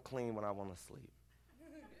always want to clean when I want to sleep?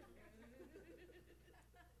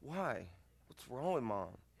 Why? What's wrong with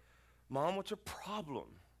mom? Mom, what's your problem?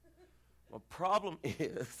 My problem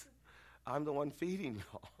is I'm the one feeding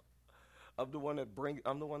y'all. I'm the one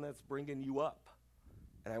that's bringing you up.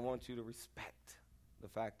 And I want you to respect the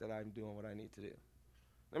fact that I'm doing what I need to do.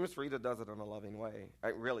 And Miss Rita does it in a loving way.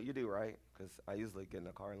 Really, you do, right? Because I usually get in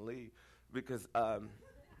the car and leave. Because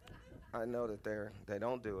I know that they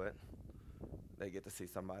don't do it. They get to see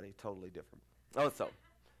somebody totally different. Also,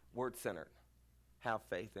 word-centered. Have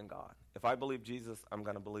faith in God. If I believe Jesus, I'm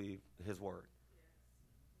going to believe his word.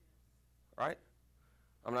 Right?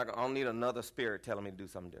 I don't need another spirit telling me to do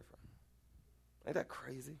something different. Ain't that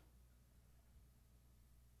crazy?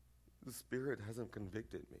 The Spirit hasn't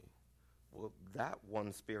convicted me. Well, that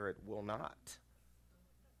one spirit will not.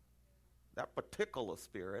 That particular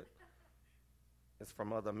spirit is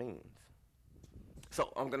from other means.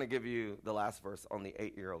 So I'm going to give you the last verse on the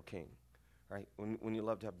 8-year-old king. Right? When you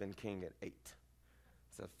love to have been king at 8.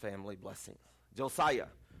 It's a family blessing. Josiah,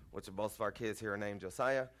 which most of our kids here are named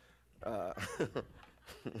Josiah.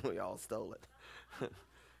 We all stole it.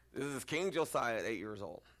 This is King Josiah at 8 years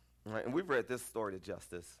old. Right? And we've read this story to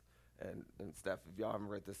Justice. And Steph, if y'all haven't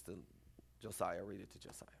read this to Josiah, read it to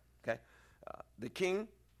Josiah. Okay? The king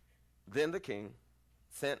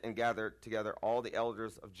sent and gathered together all the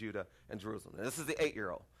elders of Judah and Jerusalem. And this is the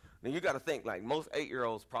 8-year-old. Now you got to think, like, most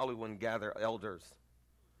 8-year-olds probably wouldn't gather elders.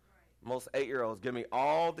 Most 8-year-olds, give me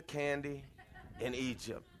all the candy in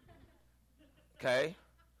Egypt. Okay?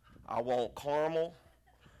 I want caramel.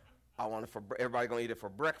 I want it for everybody going to eat it for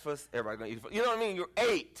breakfast. Everybody going to eat it for, you know what I mean? You're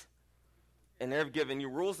 8. And they're giving you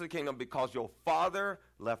rules of the kingdom because your father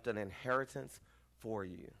left an inheritance for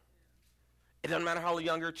you. It doesn't matter how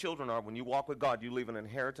young your children are. When you walk with God, you leave an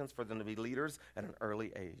inheritance for them to be leaders at an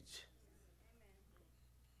early age.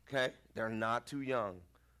 Okay? They're not too young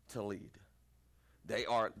to lead. They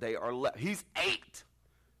are he's 8.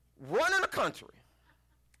 Running the country.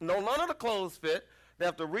 No, none of the clothes fit. They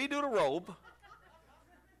have to redo the robe.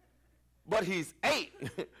 But he's 8.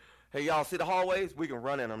 Hey, y'all see the hallways? We can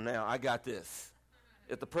run in them now. I got this.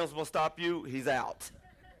 If the principal stop you, he's out.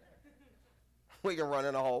 We can run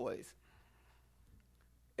in the hallways.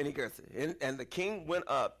 And he goes, and the king went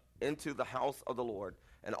up into the house of the Lord,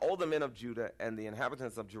 and all the men of Judah and the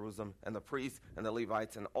inhabitants of Jerusalem and the priests and the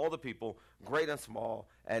Levites and all the people, great and small,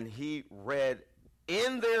 and he read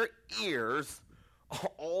in their ears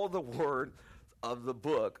all the word of the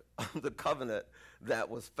book of the covenant that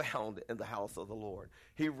was found in the house of the Lord.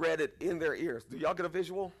 He read it in their ears. Do y'all get a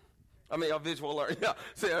visual? I mean, a visual learner. Yeah.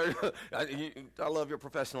 See, I love your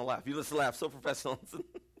professional laugh. You just laugh so professional.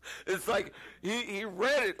 It's like he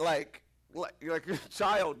read it like a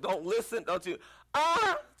child. Don't listen, don't you?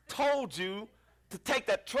 I told you to take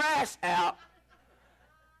that trash out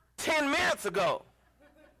 10 minutes ago.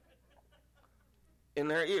 In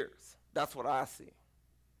their ears. That's what I see.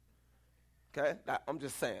 Okay? I'm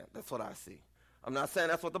just saying. That's what I see. I'm not saying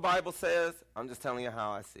that's what the Bible says. I'm just telling you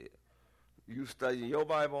how I see it. You study your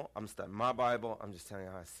Bible. I'm studying my Bible. I'm just telling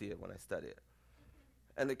you how I see it when I study it.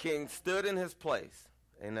 And the king stood in his place.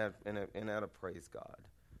 Ain't that a praise God?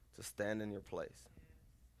 To stand in your place.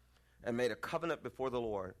 And made a covenant before the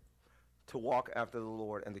Lord to walk after the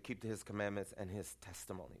Lord and to keep to his commandments and his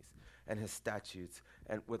testimonies and his statutes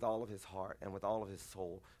and with all of his heart and with all of his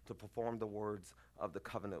soul to perform the words of the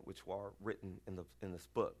covenant which were written in this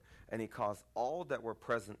book. And he caused all that were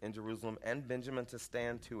present in Jerusalem and Benjamin to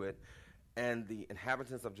stand to it, and the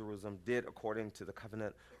inhabitants of Jerusalem did according to the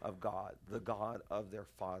covenant of God, the God of their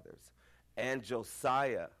fathers. And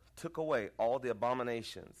Josiah took away all the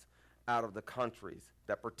abominations out of the countries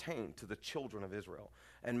that pertained to the children of Israel,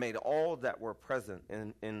 and made all that were present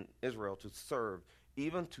in Israel to serve,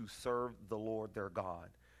 even to serve the Lord their God.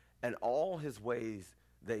 And all his ways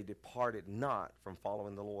they departed not from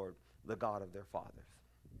following the Lord, the God of their fathers.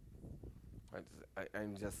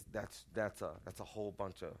 And just that's a whole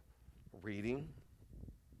bunch of reading.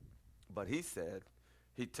 But he said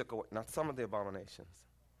he took away not some of the abominations,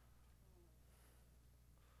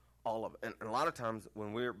 all of it. And a lot of times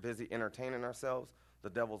when we're busy entertaining ourselves, the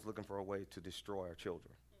devil's looking for a way to destroy our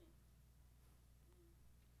children.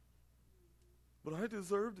 But I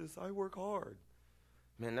deserve this. I work hard.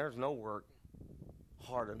 Man, there's no work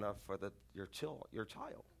hard enough for your child.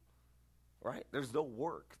 Right? There's no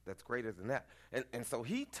work that's greater than that. And so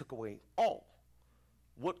he took away all.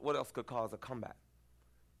 What else could cause a comeback?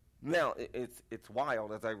 Now, it's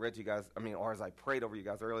wild as I read you guys, or as I prayed over you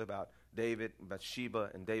guys earlier about David, Bathsheba,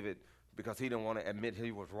 and David, because he didn't want to admit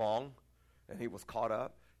he was wrong and he was caught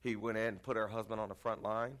up. He went in and put her husband on the front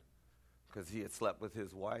line because he had slept with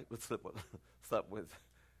his wife, slept with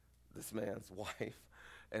this man's wife.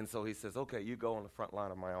 And so he says, okay, you go on the front line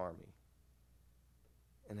of my army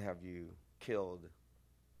and have you killed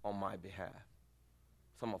on my behalf.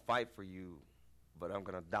 So I'm going to fight for you, but I'm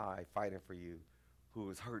going to die fighting for you who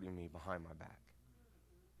is hurting me behind my back.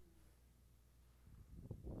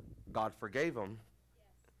 God forgave him.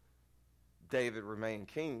 David remained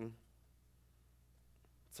king.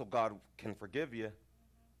 So God can forgive you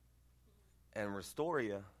and restore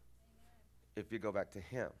you if you go back to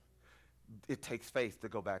him. It takes faith to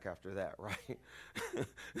go back after that, right?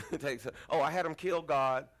 It takes, I had him kill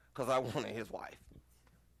God because I wanted his wife.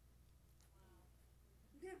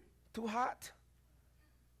 Too hot.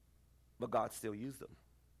 But God still used them.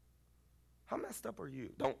 How messed up are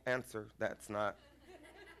you? Don't answer. That's not.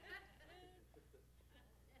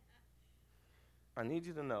 I need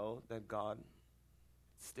you to know that God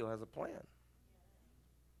still has a plan.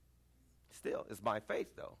 Still, it's by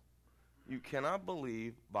faith, though. You cannot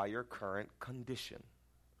believe by your current condition.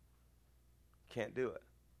 Can't do it.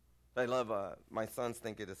 I love, my sons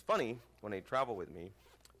think it is funny when they travel with me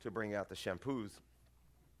to bring out the shampoos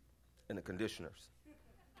and the conditioners.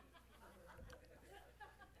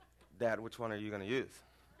 Dad, which one are you going to use?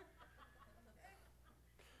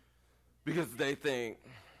 Because they think,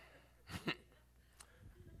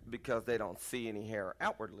 because they don't see any hair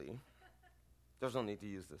outwardly, there's no need to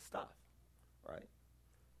use this stuff, right?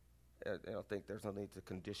 They don't think there's no need to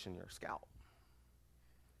condition your scalp.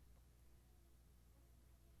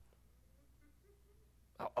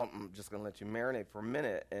 I'm just going to let you marinate for a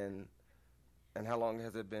minute. And how long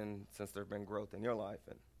has it been since there's been growth in your life?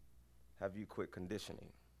 And have you quit conditioning?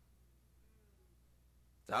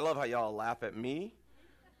 I love how y'all laugh at me.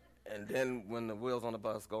 And then when the wheels on the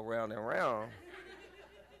bus go round and round,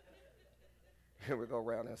 here we go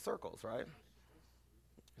round in circles, right?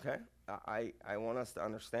 Okay? I want us to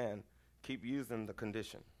understand, keep using the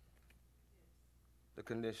conditioner.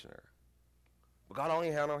 But God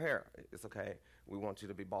only had no hair. It's okay. We want you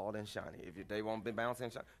to be bald and shiny. If they won't be bouncing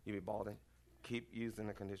and shiny, you be bald and keep using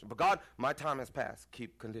the conditioner. But God, my time has passed.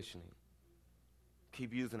 Keep conditioning.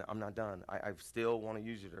 Keep using it. I'm not done. I still want to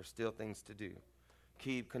use you. There's still things to do.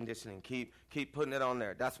 Keep conditioning. Keep putting it on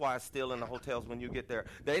there. That's why it's still in the hotels when you get there.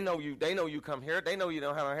 They know you come here. They know you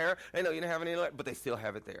don't have no hair. They know you don't have any, but they still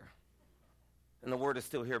have it there. And the word is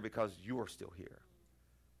still here because you are still here.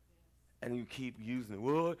 And you keep using it.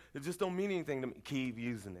 Well, it just don't mean anything to me. Keep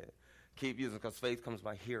using it. Keep using it because faith comes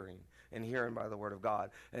by hearing, and hearing by the word of God.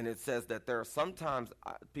 And it says that there are sometimes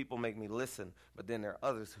people make me listen, but then there are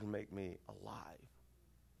others who make me alive.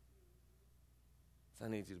 I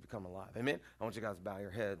need you to become alive. Amen? I want you guys to bow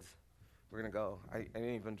your heads. We're going to go. I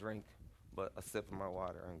didn't even drink but a sip of my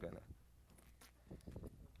water. I'm going to.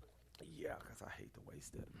 Yeah, because I hate to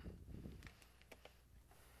waste it.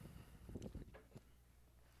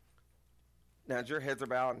 Now, as your heads are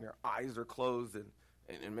bowed and your eyes are closed,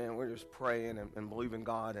 and man, we're just praying and believing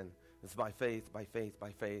God, and it's by faith, by faith,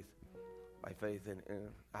 by faith, by faith. And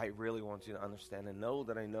I really want you to understand and know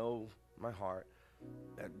that I know my heart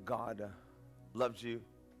that God loves you.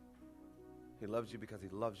 He loves you because he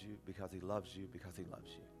loves you, because he loves you, because he loves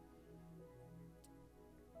you.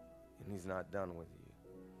 And he's not done with you.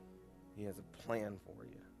 He has a plan for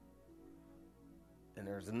you. And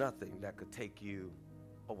there's nothing that could take you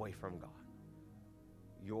away from God.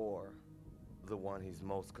 You're the one he's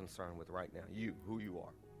most concerned with right now. You, who you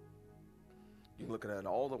are. You're looking at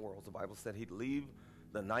all the worlds. The Bible said he'd leave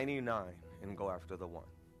the 99 and go after the one.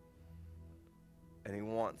 And he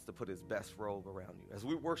wants to put his best robe around you. As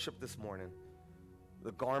we worship this morning,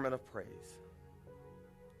 the garment of praise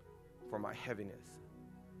for my heaviness.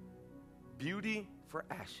 Beauty for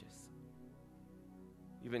ashes.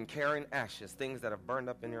 You've been carrying ashes, things that have burned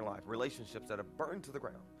up in your life, relationships that have burned to the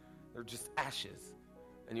ground. They're just ashes.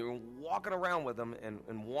 And you're walking around with them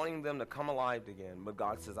and wanting them to come alive again. But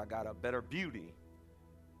God says, I got a better beauty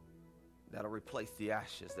that'll replace the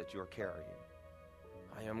ashes that you're carrying.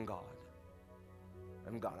 I am God.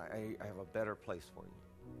 I'm God. I have a better place for you.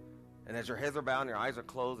 And as your heads are bowed and your eyes are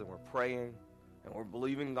closed and we're praying and we're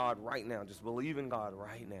believing God right now, just believe in God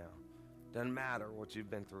right now. Doesn't matter what you've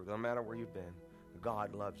been through. Doesn't matter where you've been.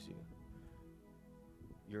 God loves you.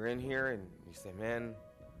 You're in here and you say, man,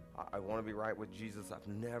 I want to be right with Jesus. I've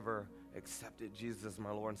never accepted Jesus as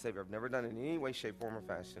my Lord and Savior. I've never done it in any way, shape, form, or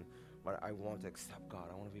fashion. But I want to accept God.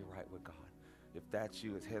 I want to be right with God. If that's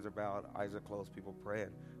you, his heads are bowed, eyes are closed, people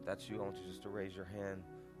praying. If that's you, I want you just to raise your hand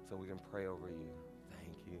so we can pray over you.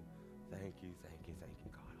 Thank you. Thank you, thank you, thank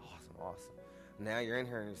you, God. Awesome, awesome. Now you're in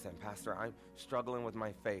here and you're saying, Pastor, I'm struggling with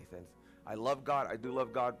my faith. And I love God. I do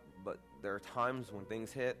love God. But there are times when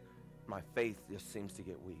things hit, my faith just seems to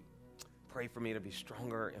get weak. Pray for me to be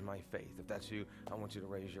stronger in my faith. If that's you, I want you to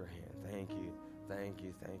raise your hand. Thank you, thank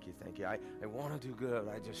you, thank you, thank you. I want to do good.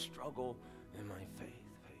 I just struggle in my faith.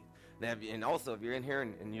 Now, and also, if you're in here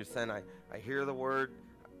and you're saying, I hear the word,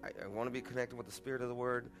 I want to be connected with the spirit of the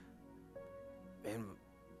word,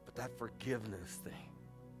 but that forgiveness thing,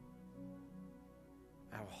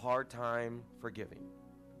 I have a hard time forgiving.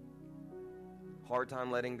 Hard time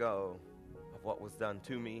letting go of what was done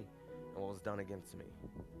to me and what was done against me.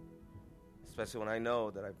 Especially when I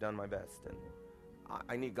know that I've done my best. And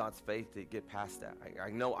I need God's faith to get past that. I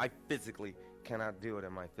know I physically cannot do it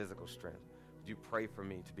in my physical strength. Would you pray for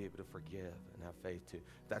me to be able to forgive and have faith too?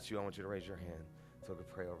 If that's you, I want you to raise your hand so I can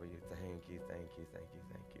pray over you. Thank you, thank you, thank you,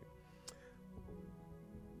 thank you.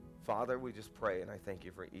 Father, we just pray, and I thank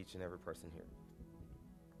you for each and every person here.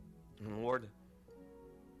 And Lord,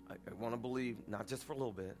 I want to believe, not just for a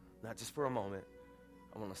little bit, not just for a moment.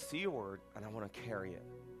 I want to see your word, and I want to carry it.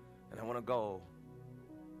 And I want to go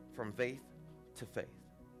from faith to faith.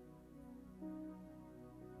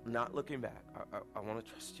 Not looking back. I want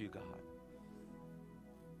to trust you, God.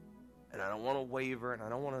 And I don't want to waver, and I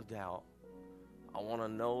don't want to doubt. I want to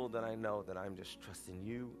know that I'm just trusting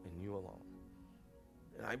you and you alone.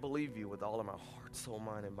 And I believe you with all of my heart, soul,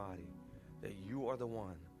 mind, and body, that you are the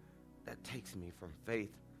one that takes me from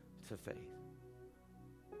faith to faith.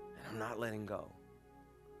 And I'm not letting go.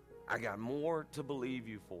 I got more to believe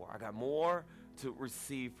you for. I got more to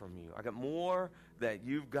receive from you. I got more that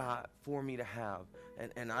you've got for me to have.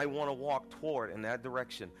 And I want to walk toward in that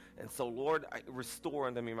direction. And so, Lord, restore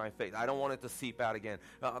unto me my faith. I don't want it to seep out again.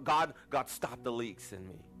 God, stop the leaks in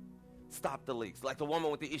me. Stop the leaks. Like the woman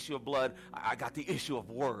with the issue of blood, I got the issue of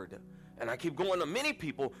word. And I keep going to many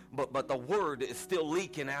people, but the word is still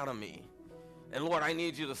leaking out of me. And Lord, I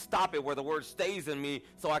need you to stop it where the word stays in me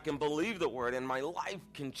so I can believe the word and my life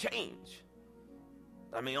can change.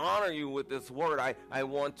 I may honor you with this word. I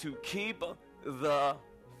want to keep the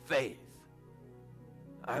faith.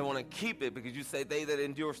 I want to keep it because you say they that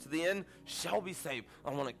endures to the end shall be saved.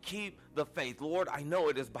 I want to keep the faith. Lord, I know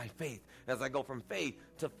it is by faith as I go from faith,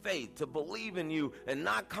 to believe in you and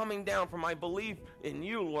not coming down from my belief in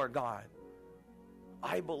you, Lord God.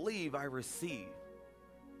 I believe, I receive.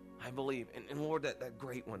 I believe. And Lord, that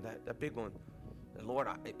great one, that big one, Lord,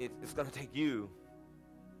 it's going to take you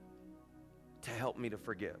to help me to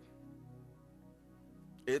forgive.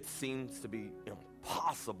 It seems to be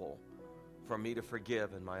impossible for me to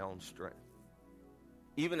forgive in my own strength.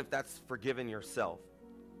 Even if that's forgiving yourself,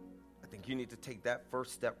 I think you need to take that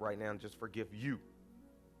first step right now and just forgive you.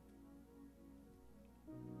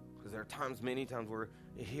 Because Because there are times, many times, we're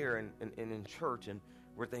here and in church and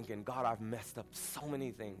we're thinking, God, I've messed up so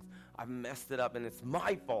many things. I've messed it up and it's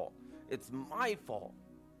my fault. It's my fault.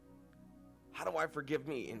 How do I forgive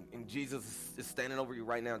me? And Jesus is standing over you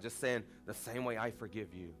right now just saying, the same way I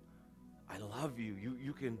forgive you. I love you.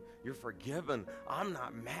 You're forgiven. I'm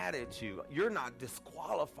not mad at you. You're not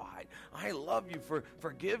disqualified. I love you.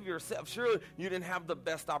 Forgive yourself. Surely you didn't have the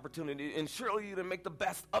best opportunity, and surely you didn't make the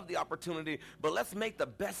best of the opportunity, but let's make the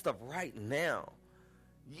best of right now.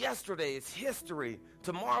 Yesterday is history.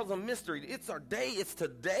 Tomorrow's a mystery. It's our day. It's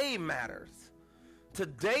today matters.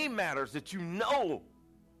 Today matters that you know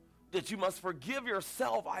that you must forgive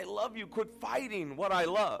yourself. I love you. Quit fighting what I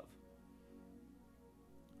love.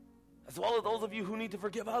 As well as those of you who need to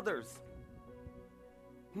forgive others.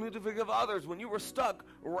 You need to forgive others when you were stuck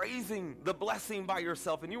raising the blessing by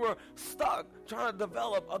yourself and you were stuck trying to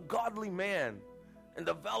develop a godly man and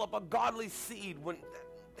develop a godly seed when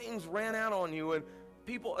things ran out on you and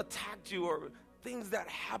people attacked you or things that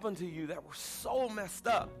happened to you that were so messed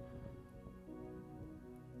up.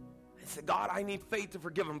 I said, God, I need faith to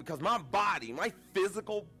forgive them because my body, my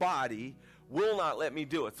physical body will not let me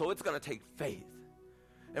do it. So it's going to take faith.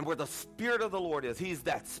 And where the Spirit of the Lord is, He's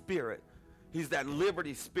that Spirit. He's that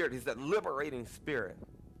liberty Spirit. He's that liberating Spirit.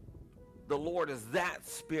 The Lord is that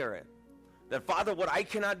Spirit. That, Father, what I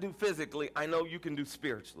cannot do physically, I know you can do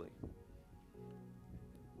spiritually.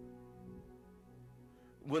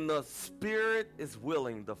 When the Spirit is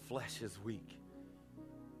willing, the flesh is weak.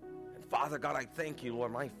 And Father God, I thank you,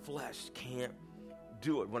 Lord, my flesh can't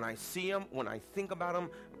do it. When I see Him, when I think about Him,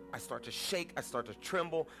 I start to shake, I start to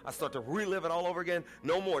tremble, I start to relive it all over again.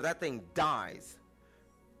 No more. That thing dies.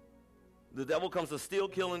 The devil comes to steal,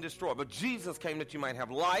 kill, and destroy. But Jesus came that you might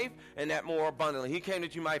have life and that more abundantly. He came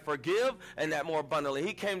that you might forgive and that more abundantly.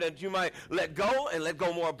 He came that you might let go and let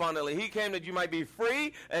go more abundantly. He came that you might be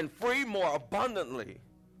free and free more abundantly.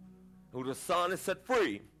 Who the Son has set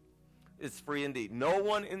free is free indeed. No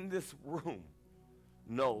one in this room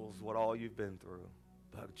knows what all you've been through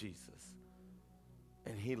but Jesus.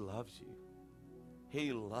 And He loves you.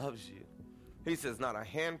 He loves you. He says not a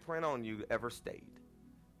handprint on you ever stayed.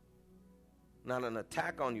 Not an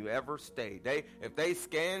attack on you ever stayed. If they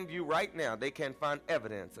scanned you right now, they can't find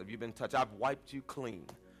evidence of you been touched. I've wiped you clean.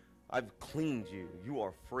 I've cleaned you. You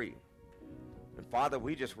are free. And Father,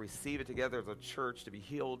 we just receive it together as a church to be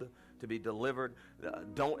healed, to be delivered.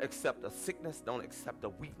 Don't accept a sickness. Don't accept a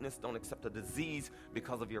weakness. Don't accept a disease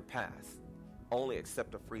because of your past. Only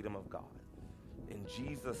accept the freedom of God. In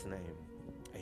Jesus' name.